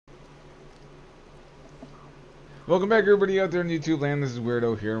Welcome back, everybody out there in YouTube land. This is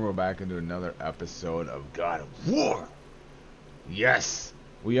Weirdo here, and we're back into another episode of God of War. Yes,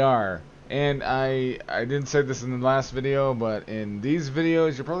 we are. And I didn't say this in the last video, but in these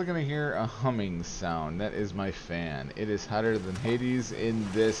videos, you're probably going to hear a humming sound. That is my fan. It is hotter than Hades in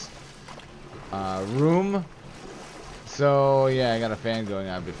this room. So yeah, I got a fan going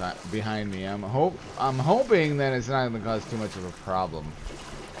on behind me. I'm hoping that it's not going to cause too much of a problem.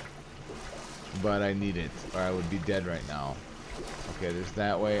 But I need it, or I would be dead right now. Okay, there's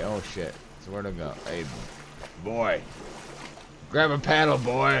that way. Oh shit. So where to go? Hey, boy. Grab a paddle,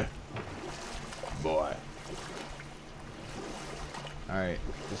 boy. Boy. Alright,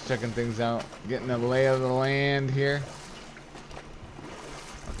 just checking things out. Getting a lay of the land here.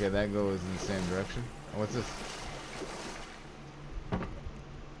 Okay, that goes in the same direction. Oh, what's this?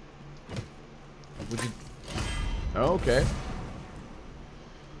 Would you... Oh, okay.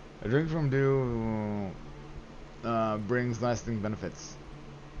 A drink from dew brings lasting benefits.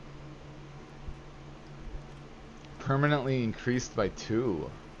 Permanently increased by 2.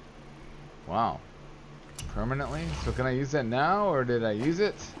 Wow. Permanently? So can I use that now, or did I use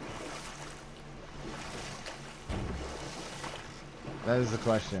it? That is the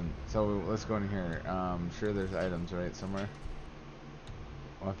question. So let's go in here. I'm sure there's items, right, somewhere.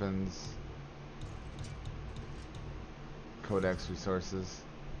 Weapons. Codex resources.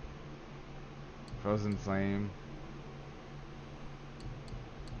 Frozen flame.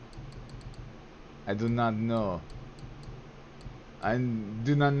 I do not know. I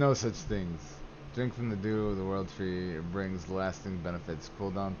do not know such things. Drink from the dew of the world tree. It brings lasting benefits.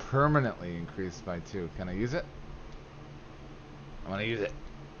 Cooldown permanently increased by 2. Can I use it? I want to use it.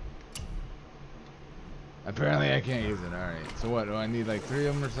 Apparently I can't use it. Alright. So what? Do I need like 3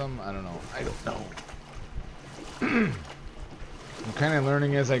 of them or something? I don't know. I don't know. I'm kind of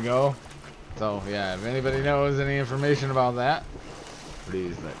learning as I go. So yeah, if anybody knows any information about that,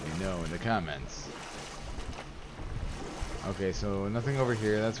 please let me know in the comments. Okay, so nothing over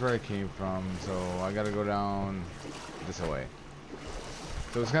here. That's where I came from. So I gotta go down this way.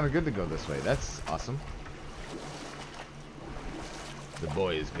 So it's kind of good to go this way. That's awesome. The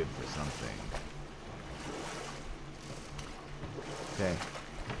boy is good for something. Okay,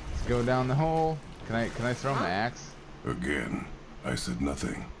 let's go down the hole. Can I throw my axe? Again, I said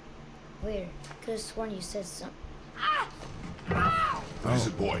nothing. Weird. Could have sworn you said something. What is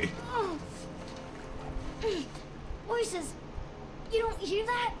it, boy? Voices. You don't hear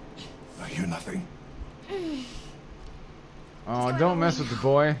that? I hear nothing. Oh, don't mess with the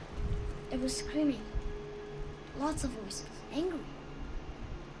boy. It was screaming. Lots of voices. Angry.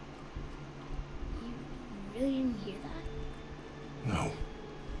 You really didn't hear that? No.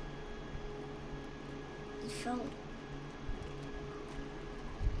 It felt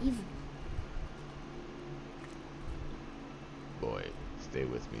evil. Boy, stay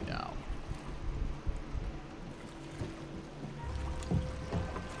with me now.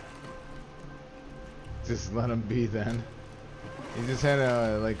 Just let him be then. He just had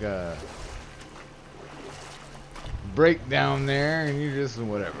a breakdown there, and you just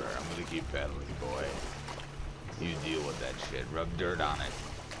whatever. I'm gonna keep paddling, boy. You deal with that shit. Rub dirt on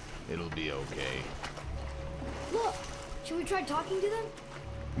it. It'll be okay. Look, should we try talking to them?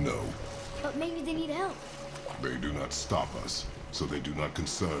 No. But maybe they need help. They do not stop us, so they do not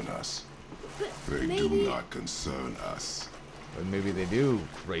concern us. But They maybe... do not concern us. But maybe they do,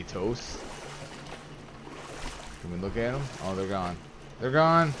 Kratos. Can we look at them? Oh, they're gone. They're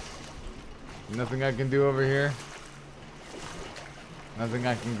gone. Nothing I can do over here. Nothing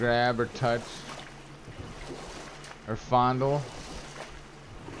I can grab or touch. Or fondle.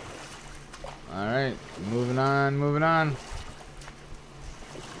 Alright, moving on, moving on.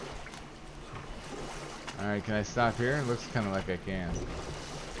 Alright, can I stop here? It looks kind of like I can.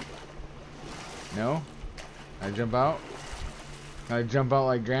 No? Can I jump out? Can I jump out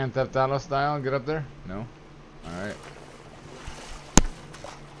like Grand Theft Auto style and get up there? No? Alright.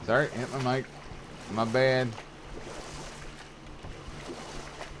 Sorry, hit my mic. My bad.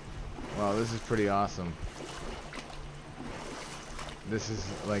 Wow, this is pretty awesome. This is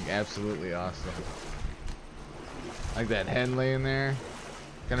like absolutely awesome. Like that head laying there.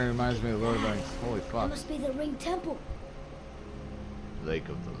 Kinda reminds me of Lord of the Rings. Holy fuck. That must be the Ring Temple. Lake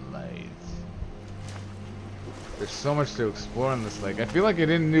of the Lights. There's so much to explore in this lake. I feel like I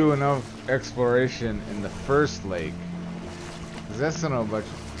didn't do enough exploration in the first lake. Cause that son of a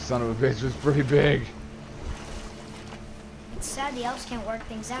bitch was pretty big. It's sad the elves can't work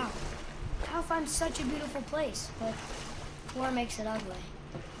things out. How find such a beautiful place, but war makes it ugly.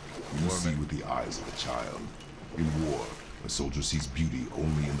 You see with the eyes of a child. In war, A soldier sees beauty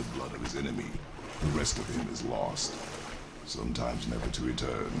only in the blood of his enemy. The rest of him is lost, sometimes never to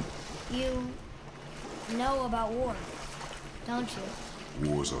return. You know about war, don't you?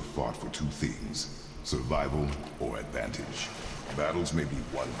 Wars are fought for two things, survival or advantage. Battles may be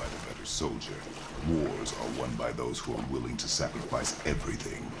won by the better soldier. Wars are won by those who are willing to sacrifice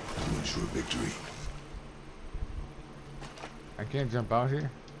everything to ensure victory. I can't jump out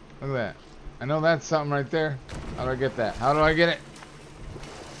here? Look at that. I know that's something right there. How do I get that? How do I get it?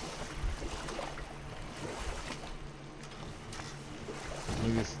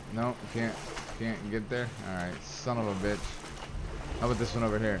 We just... No, can't get there. Alright, son of a bitch. How about this one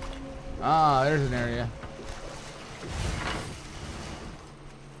over here? Ah, there's an area.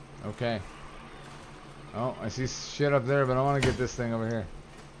 Okay. Oh, I see shit up there, but I want to get this thing over here.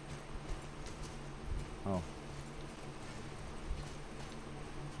 Oh.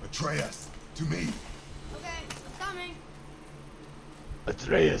 Atreus, to me. Okay, I'm coming.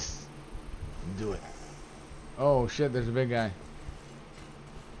 Atreus. Do it. Oh shit, there's a big guy.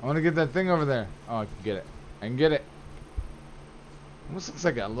 I want to get that thing over there. Oh, I can get it. I can get it. Almost looks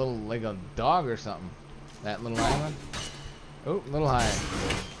like a little, like a dog or something. That little island. Oh, a little high.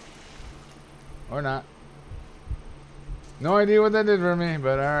 Or not. No idea what that did for me,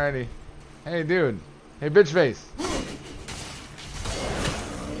 but alrighty. Hey, dude. Hey, bitch face.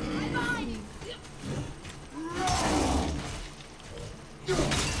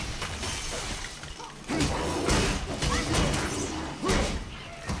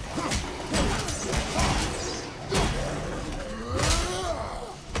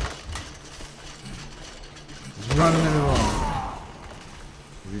 Just run him into the wall.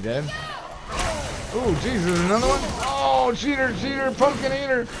 Is he dead? Oh, jeez, there's another one? Oh, cheater, cheater, pumpkin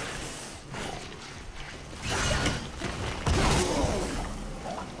eater.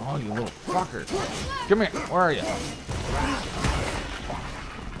 Oh, you little fucker. Come here, where are you?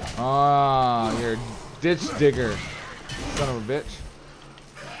 Oh, you're a ditch digger. Son of a bitch.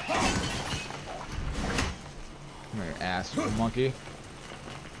 Come here, ass monkey.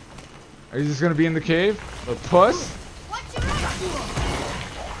 Are you just gonna be in the cave? A puss?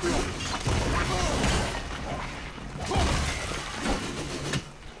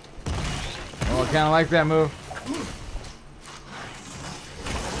 Oh, I kinda like that move.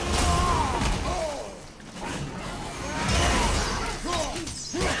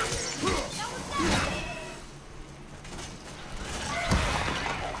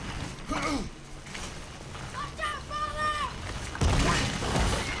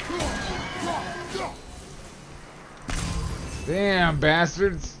 Damn,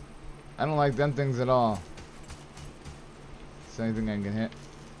 bastards. I don't like them things at all. Is there anything I can hit?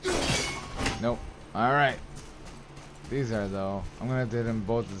 Nope. Alright. These are, though. I'm gonna have to hit them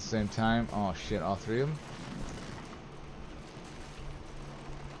both at the same time. Oh, shit. All three of them?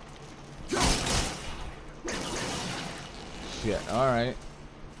 Shit. Alright.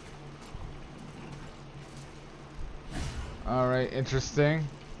 Alright. Interesting.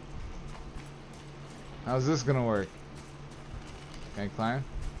 How's this gonna work? Can I climb?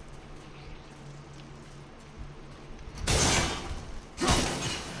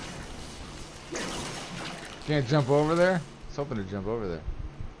 Can't jump over there? I was hoping to jump over there.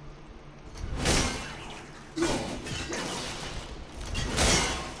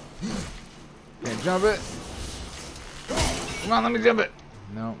 Can't jump it. Come on, let me jump it.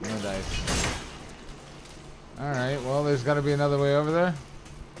 No, no dice. Alright, well, there's got to be another way over there.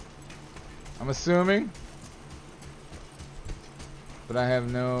 I'm assuming. But I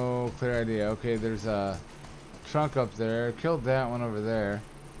have no clear idea. Okay, there's a trunk up there. Killed that one over there.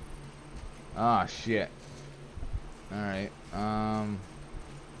 Ah, shit. Alright, let's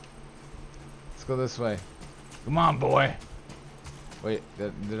go this way. Come on, boy. Wait,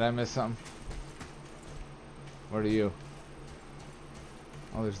 did I miss something? Where are you?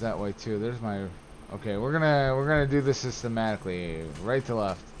 Oh, there's that way too. There's my... Okay, we're gonna do this systematically. Right to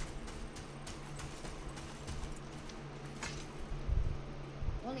left.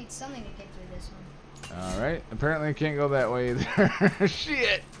 We'll need something to get through this one. Alright, apparently I can't go that way either.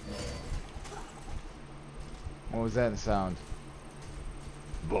 Shit! What was that sound?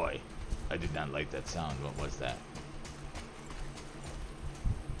 Boy, I did not like that sound. What was that?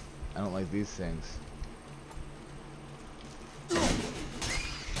 I don't like these things. Here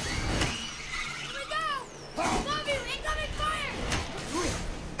we go! Love you! Incoming fire!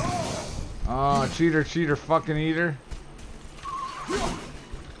 Oh, cheater, cheater, fucking eater.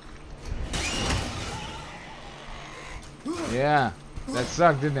 Yeah, that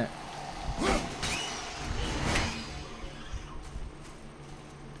sucked, didn't it?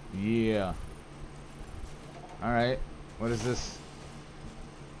 Yeah. Alright. What is this?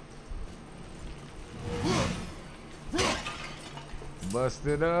 Bust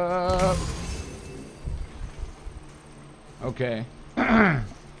it up. Okay. There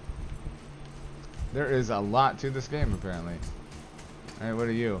is a lot to this game apparently. Alright, what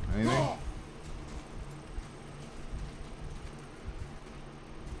are you? Anything?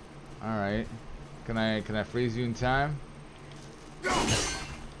 Alright. Can I freeze you in time?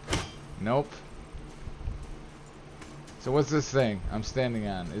 Nope. So what's this thing I'm standing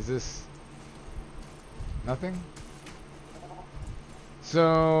on? Is this nothing?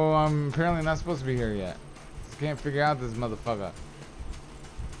 So I'm apparently not supposed to be here yet. Just can't figure out this motherfucker.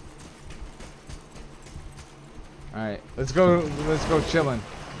 Alright, let's go chillin'.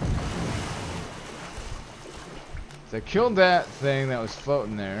 So I killed that thing that was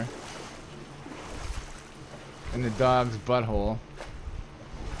floating there. In the dog's butthole.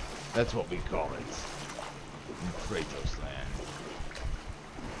 That's what we call it. In Kratos land.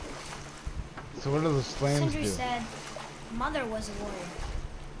 So what do those flames Sindri do? said Mother was a warrior.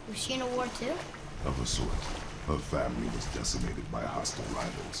 Was she in a war too? Of a sort. Her family was decimated by hostile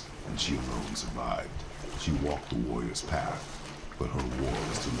rivals, and she alone survived. She walked the warrior's path, but her war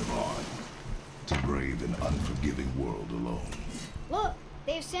was to live on. To brave an unforgiving world alone. Look,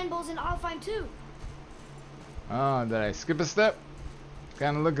 they have sand bowls in Alfheim too. Oh, did I skip a step?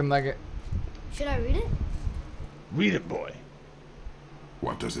 Kinda looking like it. Should I read it? Read it, boy.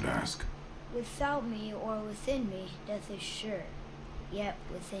 What does it ask? Without me or within me, death is sure. Yet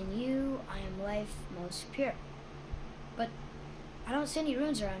within you, I am life most pure. But I don't see any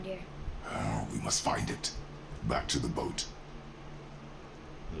runes around here. Oh, we must find it. Back to the boat.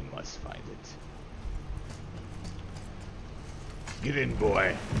 We must find it. Get in,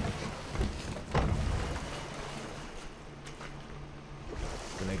 boy.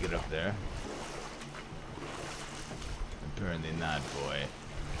 Can I get up there? Apparently not, boy.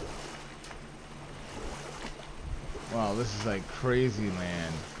 Wow, this is like crazy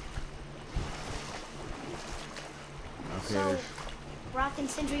land. Okay, So, Rock and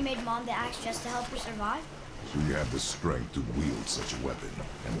Sindri made Mom the axe just to help her survive? She had the strength to wield such a weapon,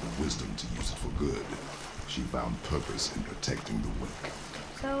 and the wisdom to use it for good. She found purpose in protecting the weak.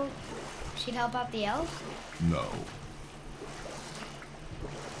 So, she'd help out the elves? No.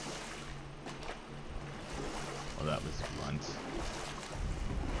 well, that was blunt.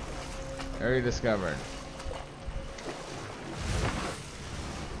 Area discovered.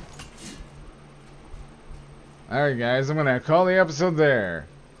 Alright guys, I'm gonna call the episode there.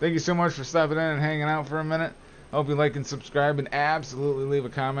 Thank you so much for stopping in and hanging out for a minute. Hope you like and subscribe and absolutely leave a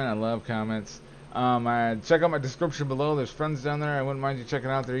comment. I love comments. Check out my description below. There's friends down there. I wouldn't mind you checking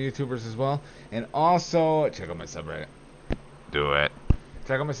out. They're YouTubers as well. And also, check out my subreddit. Do it.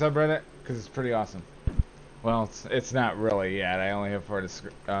 Check out my subreddit, because it's pretty awesome. Well, it's not really yet. I only have 4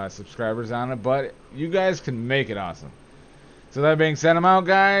 subscribers on it. But you guys can make it awesome. So that being said, I'm out,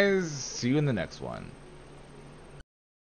 guys. See you in the next one.